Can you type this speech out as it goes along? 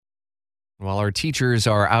While our teachers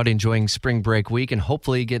are out enjoying spring break week and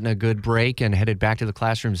hopefully getting a good break and headed back to the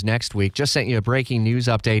classrooms next week, just sent you a breaking news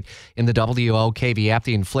update in the WOKV app.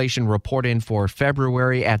 The inflation report in for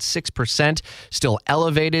February at 6%, still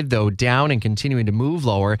elevated, though down and continuing to move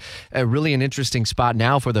lower. Really an interesting spot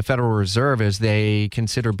now for the Federal Reserve as they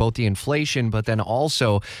consider both the inflation, but then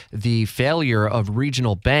also the failure of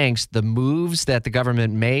regional banks, the moves that the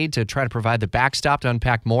government made to try to provide the backstop. To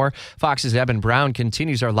unpack more, Fox's Eben Brown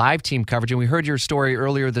continues our live team coverage. And we heard your story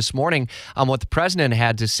earlier this morning on what the president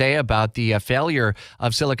had to say about the failure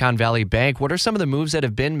of Silicon Valley Bank. What are some of the moves that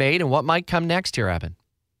have been made and what might come next here, Eben?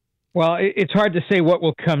 Well, it's hard to say what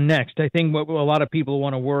will come next. I think what a lot of people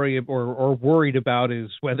want to worry or worried about is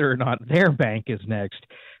whether or not their bank is next.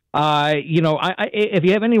 If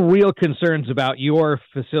you have any real concerns about your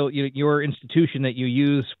facility, your institution that you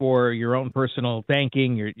use for your own personal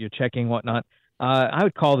banking, your checking, whatnot, I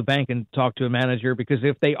would call the bank and talk to a manager, because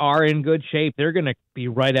if they are in good shape, they're going to be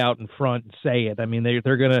right out in front and say it. I mean,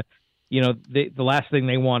 they're going to, the last thing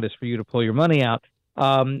they want is for you to pull your money out.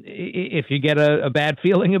 If you get a bad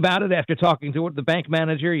feeling about it after talking to the bank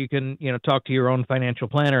manager, you can, talk to your own financial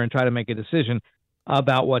planner and try to make a decision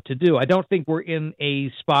about what to do. I don't think we're in a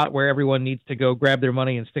spot where everyone needs to go grab their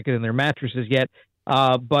money and stick it in their mattresses yet.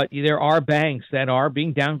 But there are banks that are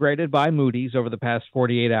being downgraded by Moody's over the past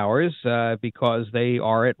 48 hours because they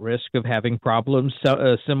are at risk of having problems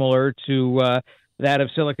similar to that of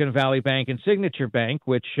Silicon Valley Bank and Signature Bank,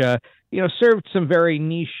 which served some very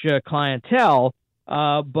niche clientele,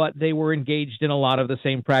 but they were engaged in a lot of the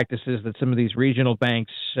same practices that some of these regional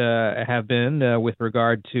banks have been with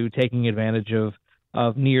regard to taking advantage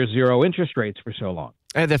of near zero interest rates for so long.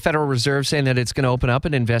 The Federal Reserve saying that it's going to open up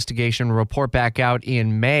an investigation, report back out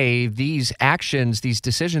in May. These actions, these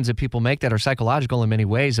decisions that people make that are psychological in many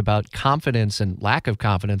ways about confidence and lack of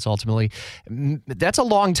confidence, ultimately, that's a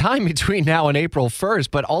long time between now and April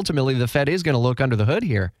 1st. But ultimately, the Fed is going to look under the hood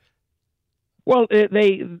here. Well,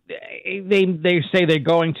 they say they're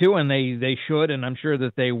going to, and they should, and I'm sure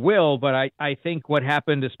that they will. But I think what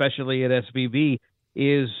happened, especially at SVB,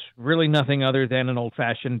 is really nothing other than an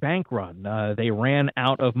old-fashioned bank run. They ran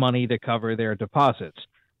out of money to cover their deposits.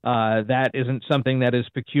 That isn't something that is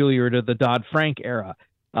peculiar to the Dodd-Frank era.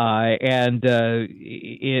 I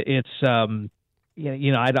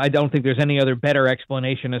don't think there's any other better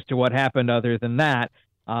explanation as to what happened other than that.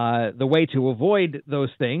 The way to avoid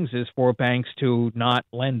those things is for banks to not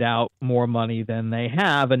lend out more money than they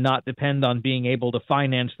have and not depend on being able to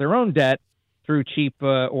finance their own debt through cheap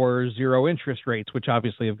or zero interest rates, which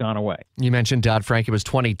obviously have gone away. You mentioned Dodd-Frank. It was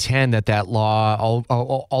 2010 that law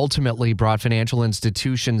ultimately brought financial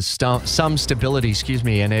institutions some stability,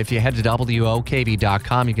 And if you head to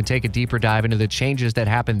WOKV.com, you can take a deeper dive into the changes that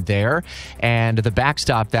happened there and the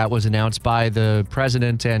backstop that was announced by the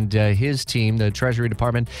president and his team, the Treasury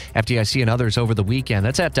Department, FDIC, and others over the weekend.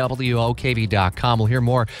 That's at WOKV.com. We'll hear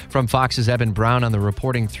more from Fox's Eben Brown on the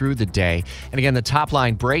reporting through the day. And again, the top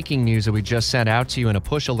line breaking news that we just sent out to you in a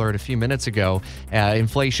push alert a few minutes ago.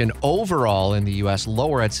 Inflation overall in the U.S.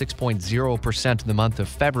 lower at 6.0% in the month of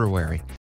February.